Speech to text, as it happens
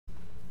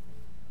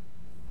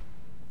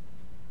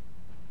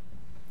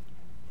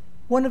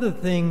One of the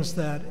things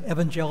that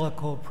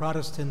evangelical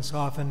Protestants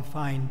often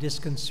find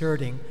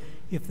disconcerting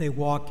if they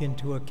walk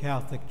into a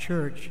Catholic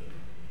church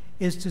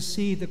is to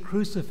see the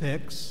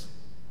crucifix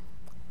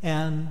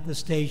and the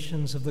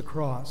Stations of the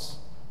Cross.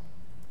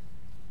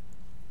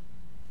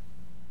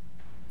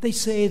 They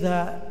say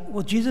that,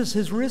 well, Jesus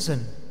is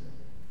risen,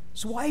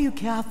 so why are you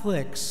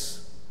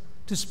Catholics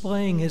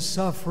displaying his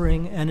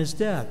suffering and his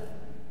death?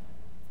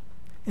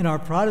 In our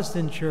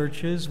Protestant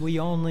churches, we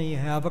only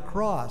have a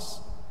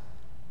cross,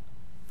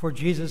 for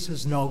Jesus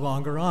is no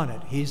longer on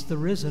it. He's the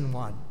risen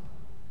one.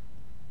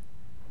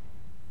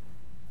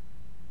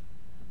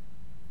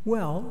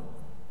 Well,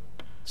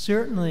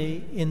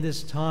 certainly in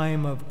this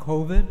time of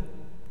COVID,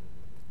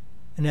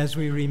 and as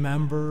we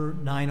remember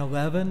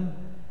 9/11,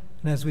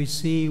 and as we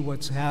see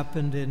what's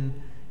happened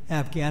in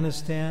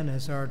Afghanistan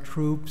as our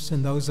troops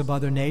and those of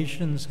other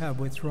nations have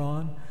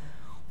withdrawn,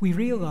 we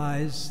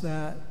realize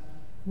that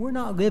we're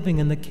not living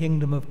in the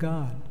kingdom of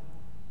God.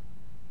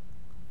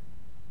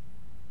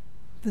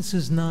 This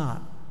is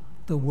not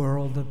the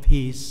world of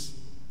peace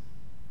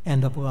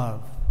and of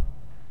love.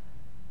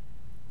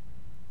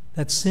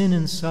 That sin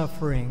and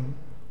suffering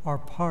are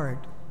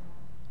part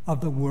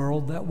of the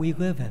world that we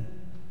live in.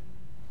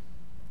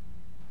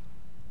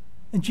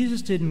 And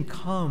Jesus didn't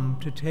come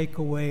to take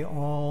away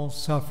all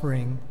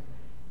suffering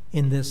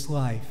in this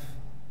life,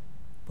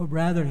 but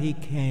rather he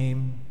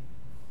came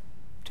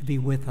to be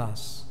with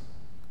us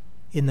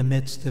in the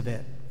midst of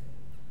it.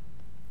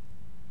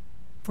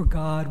 For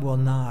God will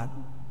not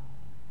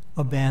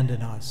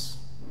abandon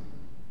us.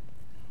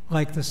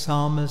 Like the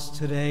psalmist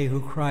today who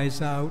cries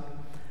out,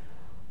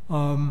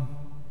 when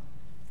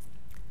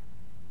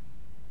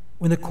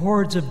the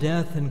cords of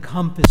death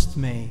encompassed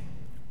me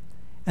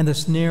and the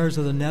snares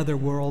of the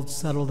netherworld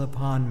settled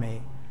upon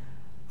me,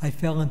 I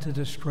fell into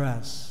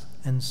distress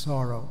and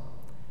sorrow,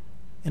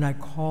 and I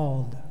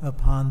called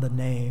upon the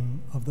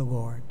name of the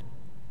Lord.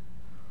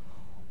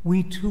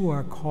 We too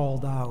are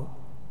called out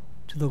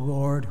to the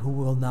Lord who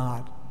will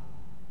not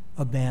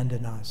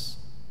abandon us.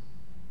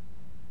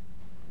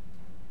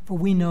 For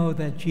we know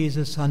that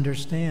Jesus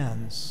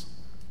understands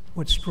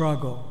what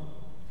struggle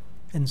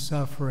and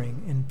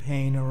suffering and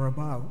pain are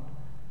about,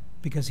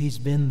 because he's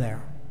been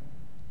there.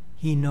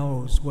 He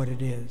knows what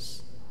it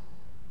is.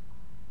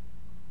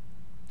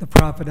 The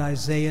prophet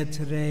Isaiah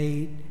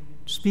today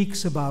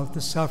speaks about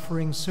the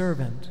suffering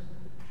servant,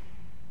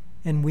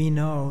 and we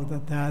know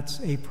that that's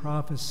a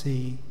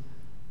prophecy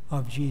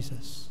of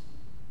Jesus.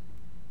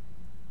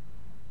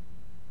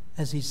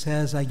 As he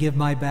says, I give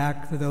my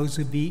back to those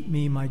who beat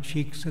me, my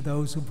cheeks to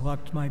those who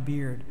plucked my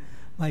beard.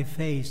 My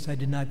face I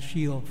did not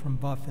shield from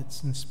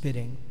buffets and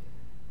spitting.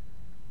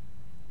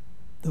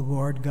 The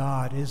Lord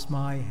God is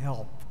my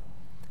help.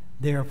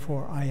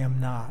 Therefore I am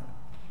not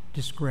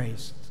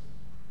disgraced.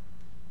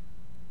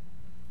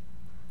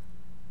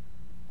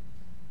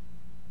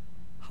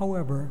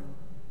 However,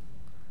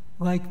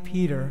 like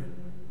Peter,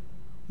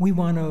 we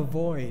want to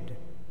avoid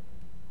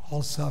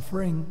all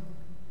suffering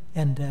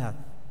and death.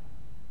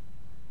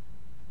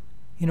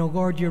 You know,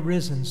 Lord, you're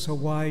risen, so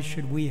why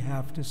should we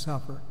have to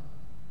suffer?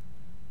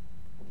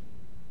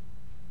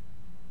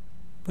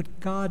 But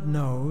God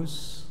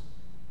knows,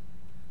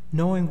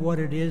 knowing what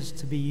it is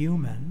to be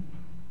human,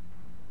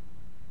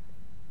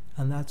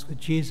 and that's what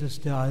Jesus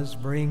does,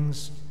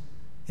 brings,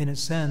 in a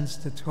sense,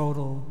 the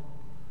total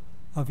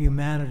of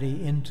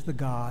humanity into the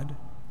God.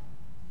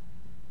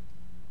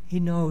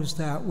 He knows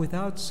that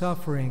without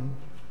suffering,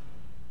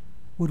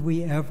 would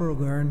we ever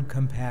learn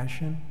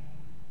compassion?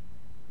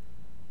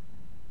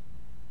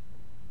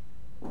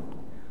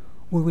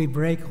 Will we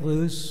break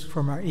loose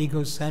from our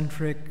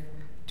egocentric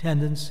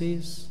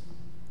tendencies?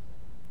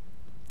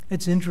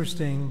 It's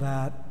interesting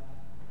that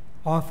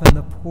often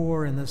the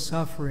poor and the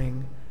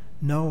suffering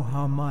know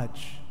how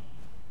much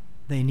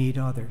they need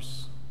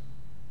others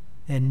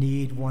and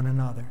need one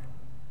another.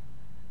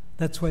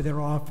 That's why they're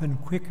often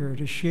quicker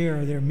to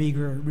share their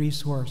meager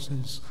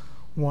resources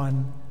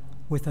one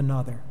with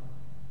another.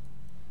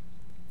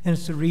 And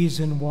it's the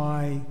reason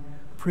why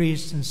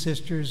priests and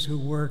sisters who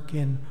work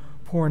in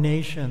poor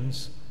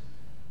nations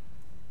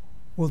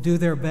will do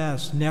their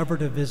best never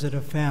to visit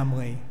a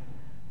family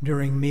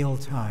during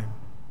mealtime,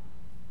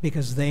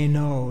 because they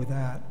know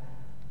that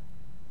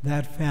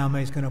that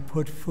family is going to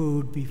put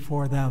food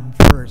before them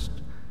first,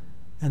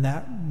 and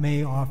that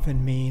may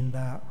often mean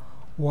that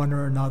one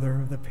or another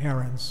of the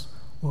parents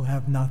will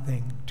have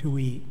nothing to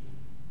eat.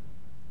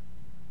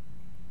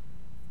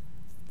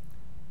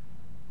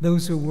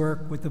 Those who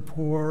work with the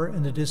poor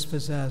and the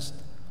dispossessed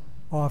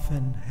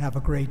often have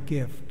a great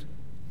gift.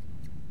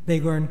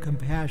 They learn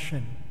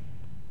compassion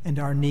and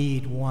our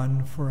need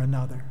one for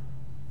another.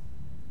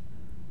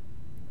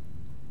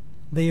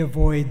 They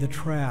avoid the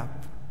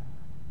trap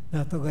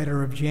that the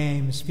letter of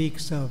James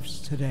speaks of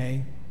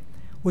today,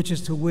 which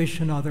is to wish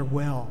another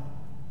well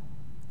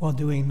while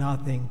doing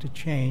nothing to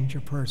change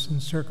a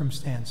person's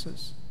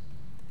circumstances.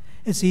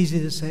 It's easy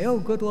to say, oh,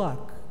 good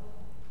luck,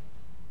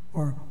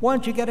 or why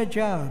don't you get a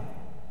job,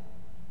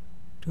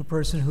 to a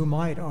person who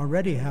might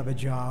already have a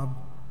job,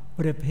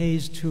 but it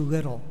pays too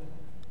little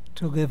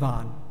to live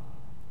on.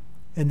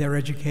 and their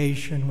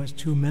education was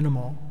too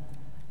minimal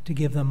to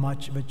give them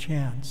much of a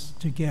chance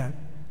to get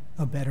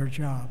a better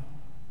job.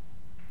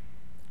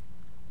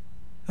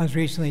 I was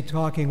recently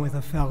talking with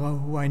a fellow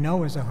who I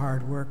know is a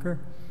hard worker,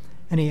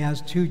 and he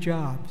has 2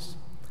 jobs.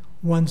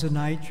 One's a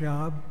night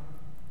job,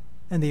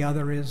 and the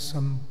other is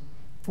some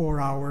 4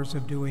 hours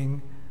of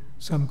doing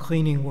some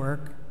cleaning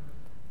work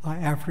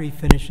after he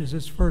finishes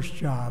his first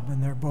job,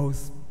 and they're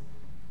both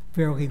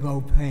fairly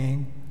low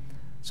paying.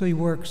 So he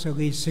works at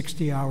least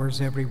 60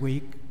 hours every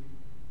week.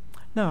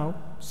 Now,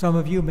 some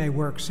of you may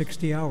work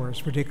 60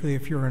 hours, particularly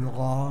if you're in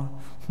law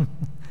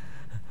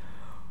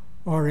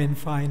or in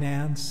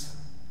finance.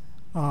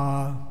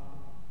 But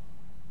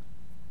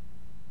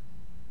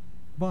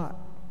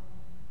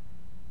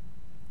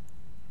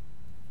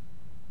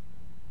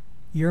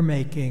you're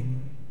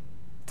making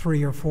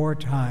 3 or 4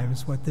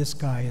 times what this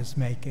guy is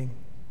making.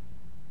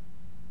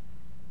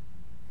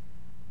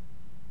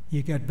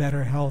 You get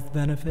better health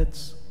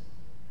benefits,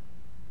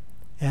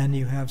 and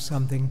you have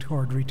something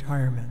toward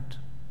retirement.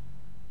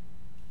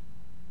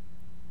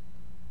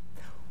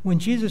 When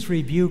Jesus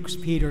rebukes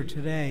Peter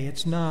today,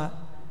 it's not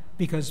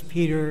because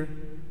Peter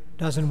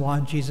doesn't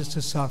want Jesus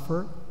to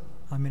suffer.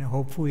 I mean,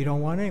 hopefully we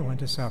don't want anyone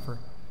to suffer.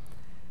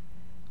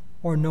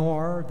 Or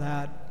nor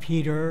that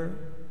Peter,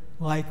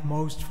 like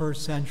most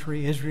first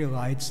century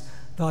Israelites,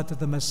 thought that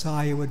the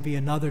Messiah would be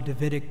another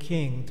Davidic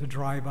king to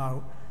drive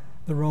out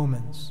the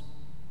Romans.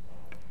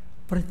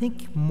 But I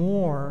think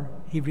more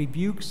he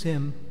rebukes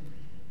him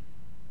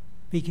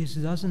because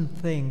he doesn't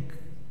think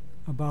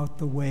about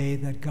the way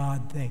that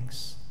God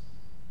thinks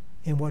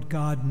and what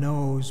God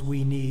knows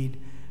we need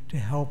to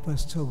help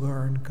us to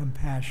learn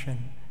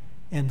compassion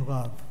and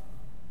love.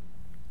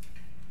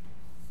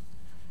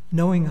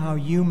 Knowing how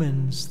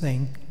humans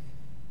think,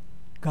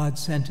 God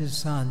sent his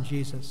Son,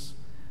 Jesus,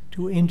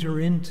 to enter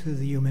into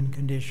the human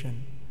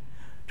condition,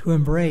 to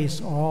embrace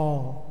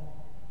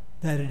all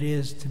that it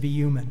is to be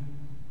human,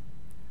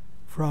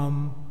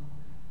 from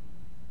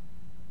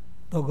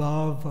the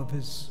love of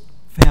his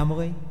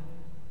family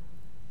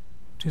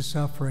to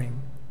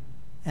suffering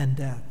and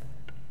death,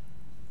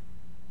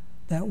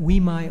 that we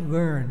might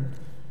learn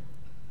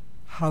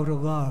how to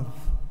love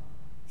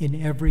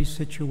in every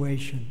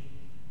situation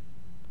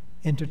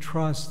and to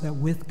trust that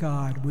with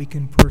God we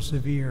can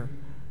persevere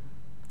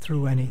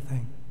through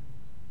anything.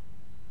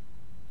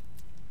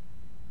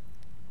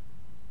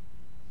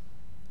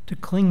 To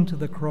cling to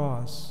the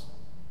cross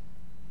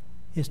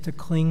is to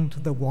cling to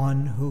the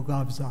one who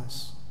loves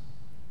us.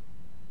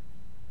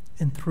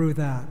 And through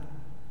that,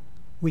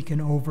 we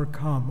can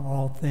overcome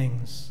all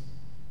things,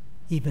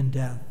 even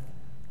death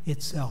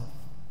itself.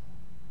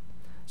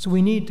 So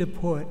we need to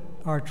put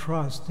our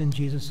trust in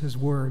Jesus'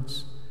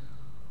 words.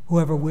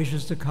 Whoever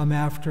wishes to come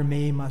after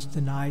me must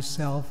deny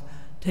self,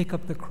 take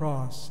up the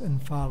cross,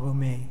 and follow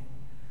me.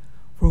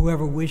 For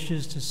whoever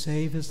wishes to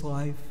save his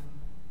life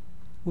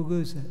will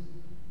lose it.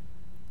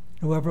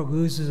 Whoever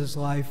loses his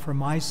life for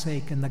my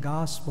sake and the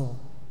gospel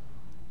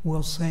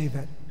will save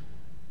it.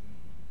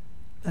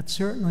 That's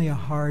certainly a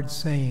hard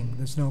saying.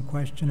 There's no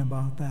question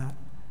about that.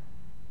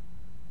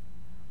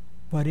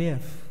 But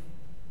if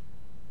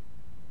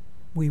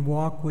we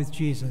walk with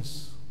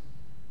Jesus,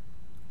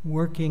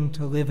 working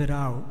to live it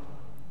out,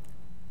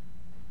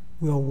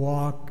 we'll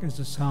walk, as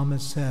the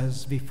psalmist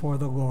says, before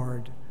the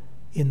Lord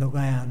in the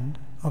land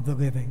of the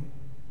living,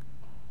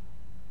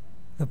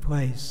 the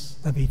place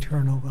of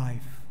eternal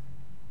life.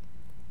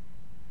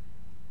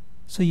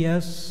 So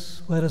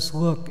yes, let us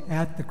look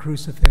at the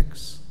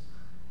crucifix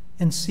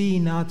and see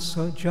not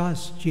so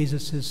just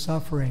Jesus'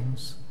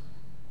 sufferings,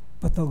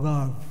 but the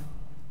love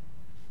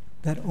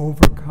that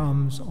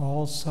overcomes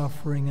all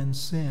suffering and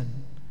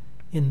sin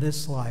in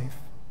this life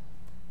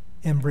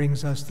and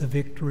brings us the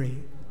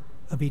victory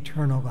of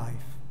eternal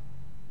life.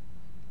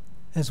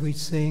 As we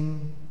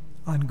sing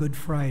on Good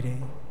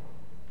Friday,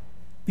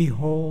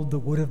 behold the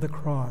wood of the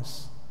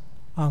cross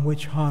on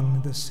which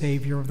hung the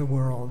Savior of the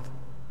world.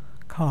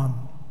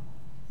 Come,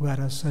 let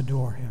us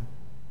adore him.